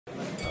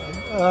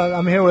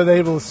I'm here with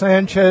Abel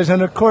Sanchez,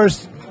 and of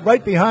course,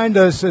 right behind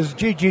us is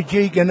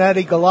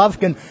Gennady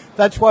Golovkin.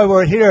 That's why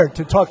we're here,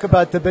 to talk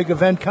about the big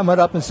event coming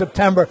up in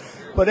September.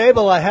 But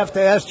Abel, I have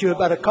to ask you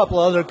about a couple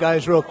other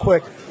guys real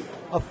quick.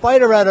 A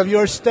fighter out of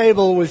your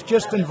stable was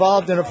just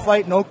involved in a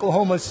fight in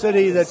Oklahoma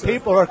City that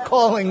people are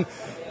calling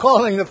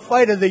the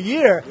fight of the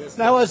year.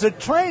 Now, as a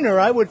trainer,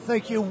 I would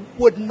think you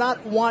would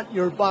not want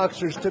your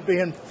boxers to be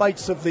in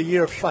fights of the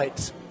year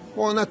fights.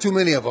 Well, not too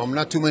many of them.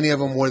 Not too many of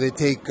them where they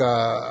take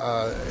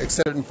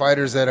certain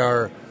fighters that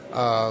are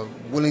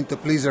willing to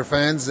please their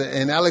fans.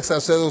 And Alex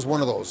Saucedo is one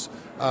of those.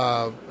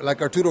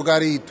 Like Arturo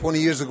Gatti 20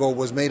 years ago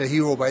was made a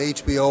hero by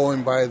HBO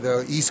and by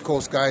the East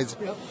Coast guys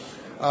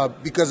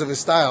because of his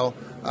style.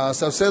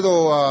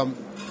 Saucedo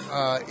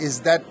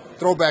is that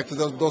throwback to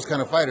those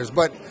kind of fighters.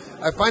 But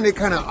I find it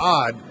kind of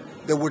odd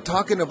that we're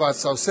talking about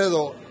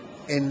Saucedo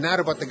and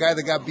not about the guy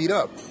that got beat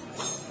up.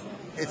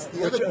 It's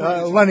the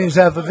other Lenny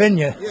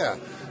Zappavigna. Yeah.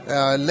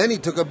 Lenny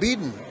took a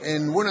beating,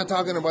 and we're not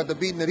talking about the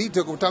beating that he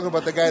took. We're talking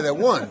about the guy that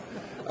won.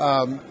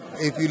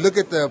 If you look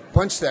at the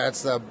punch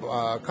stats, the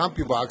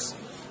CompuBox,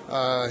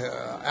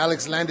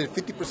 Alex landed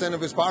 50%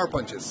 of his power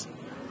punches.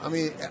 I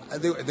mean,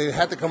 there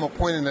had to come a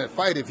point in that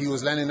fight if he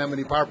was landing that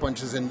many power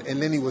punches and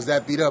Lenny was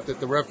that beat up that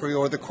the referee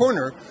or the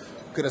corner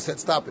could have said,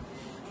 stop it.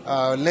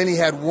 Lenny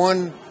had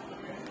 1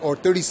 or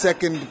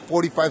 30-second,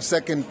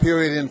 45-second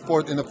period in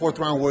the fourth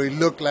round where he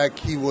looked like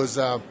he was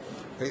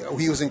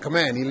in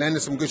command. He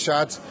landed some good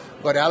shots,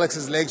 but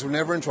Alex's legs were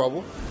never in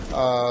trouble.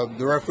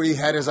 The referee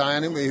had his eye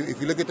on him. If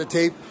you look at the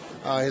tape,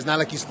 it's not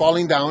like he's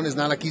falling down. It's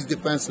not like he's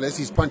defenseless.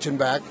 He's punching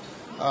back.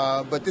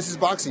 But this is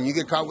boxing. You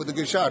get caught with a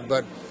good shot.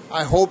 But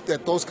I hope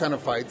that those kind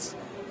of fights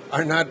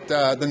are not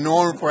the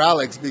norm for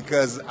Alex,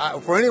 because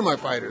for any of my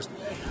fighters.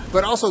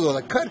 But also, though,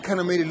 the cut kind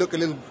of made it look a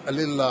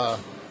little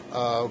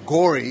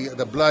gory,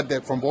 the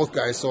blood from both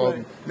guys.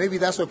 So maybe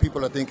that's what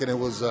people are thinking it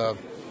was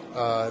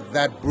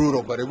that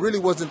brutal. But it really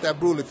wasn't that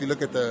brutal if you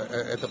look at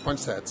the punch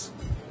stats.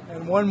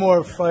 And one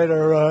more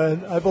fighter,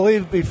 I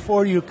believe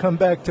before you come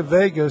back to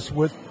Vegas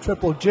with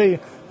Triple G,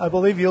 I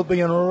believe you'll be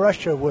in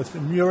Russia with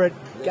Murat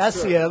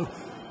Gassiev,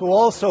 who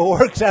also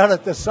works out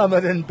at the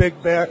Summit in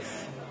Big Bear.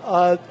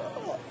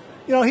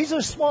 You know, he's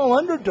a small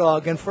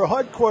underdog, and for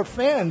hardcore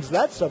fans,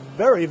 that's a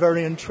very,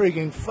 very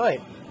intriguing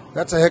fight.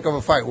 That's a heck of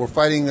a fight. We're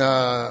fighting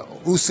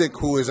Usyk,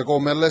 who is a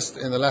gold medalist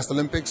in the last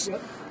Olympics.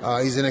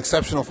 He's an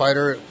exceptional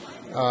fighter.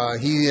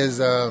 He is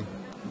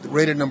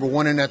rated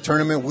 #1 in that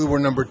tournament. We were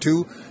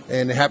 #2,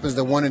 and it happens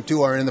that 1 and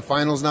 2 are in the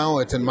finals now.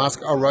 It's in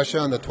Moscow, Russia,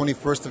 on the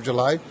 21st of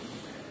July.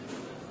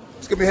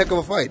 It's going to be a heck of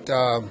a fight.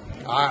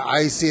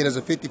 I see it as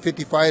a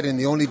 50-50 fight, and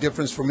the only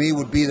difference for me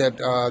would be that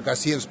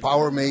Gassiev's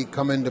power may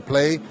come into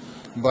play.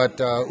 But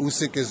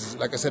Usyk is,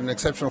 like I said, an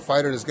exceptional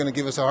fighter that's going to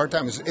give us a hard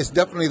time. It's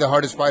definitely the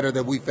hardest fighter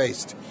that we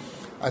faced.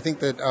 I think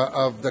that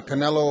of the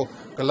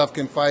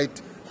Canelo-Golovkin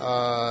fight,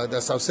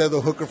 the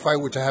Saucedo Hooker fight,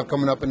 which I have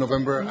coming up in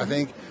November, I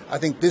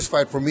think this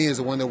fight for me is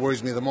the one that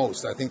worries me the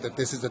most. I think that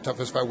this is the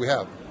toughest fight we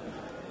have.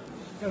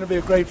 It's going to be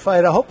a great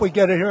fight. I hope we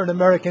get it here on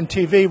American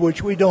TV,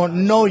 which we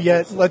don't know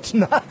yet. Let's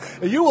not.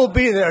 You will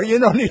be there. You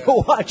don't need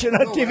to watch it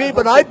on TV,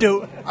 but I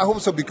do. I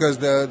hope so, because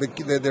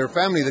their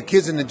family, the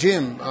kids in the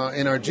gym,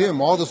 in our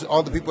gym, all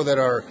the people that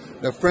are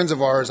the friends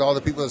of ours, all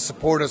the people that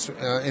support us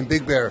in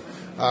Big Bear,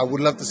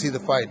 would love to see the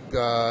fight.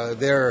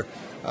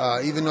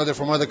 Even though they're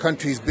from other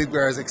countries, Big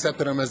Bear has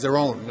accepted them as their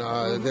own.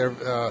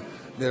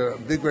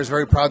 Big Bear is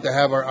very proud to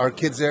have our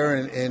kids there,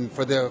 and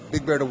for the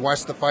Big Bear to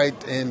watch the fight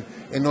and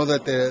know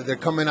that they're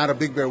coming out of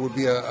Big Bear would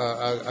be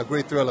a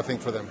great thrill, I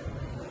think, for them.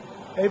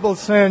 Abel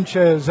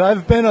Sanchez,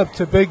 I've been up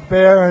to Big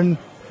Bear, and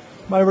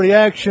my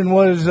reaction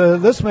was,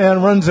 this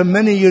man runs a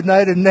mini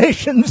United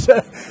Nations.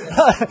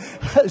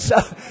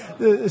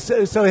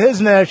 so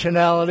his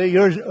nationality,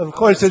 yours, of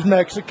course, is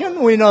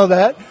Mexican. We know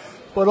that.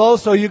 But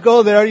also, you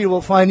go there, you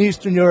will find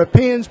Eastern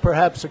Europeans,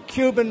 perhaps a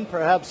Cuban,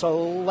 perhaps a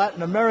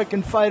Latin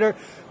American fighter,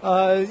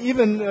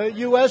 even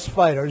U.S.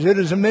 fighters. It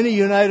is a mini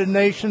United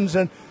Nations,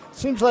 and it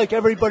seems like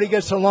everybody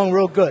gets along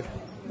real good.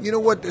 You know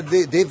what?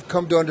 They've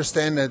come to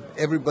understand that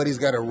everybody's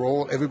got a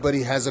role.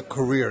 Everybody has a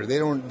career.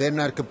 They're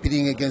not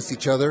competing against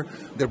each other.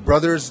 They're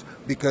brothers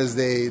because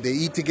they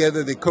eat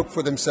together. They cook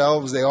for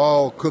themselves. They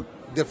all cook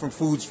different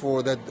foods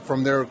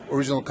from their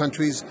original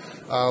countries.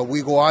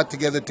 We go out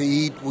together to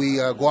eat. We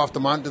go off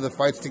the mountain to the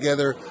fights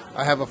together.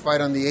 I have a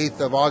fight on the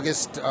 8th of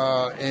August,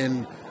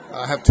 and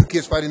I have 2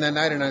 kids fighting that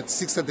night, and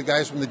 6 of the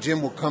guys from the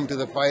gym will come to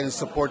the fight and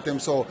support them.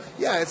 So,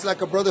 yeah, it's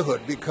like a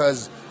brotherhood,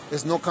 because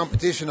there's no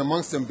competition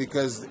amongst them,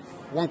 because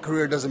one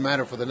career doesn't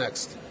matter for the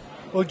next.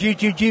 Will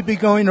GGG be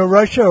going to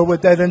Russia, or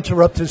would that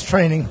interrupt his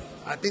training?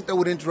 I think that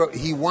would interrupt.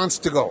 He wants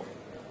to go,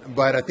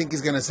 but I think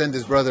he's going to send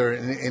his brother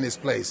in his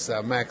place,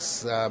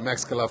 Max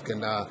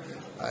Golovkin.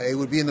 It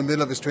would be in the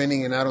middle of his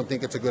training, and I don't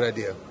think it's a good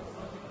idea.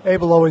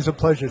 Abel, always a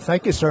pleasure.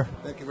 Thank you, sir.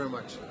 Thank you very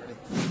much.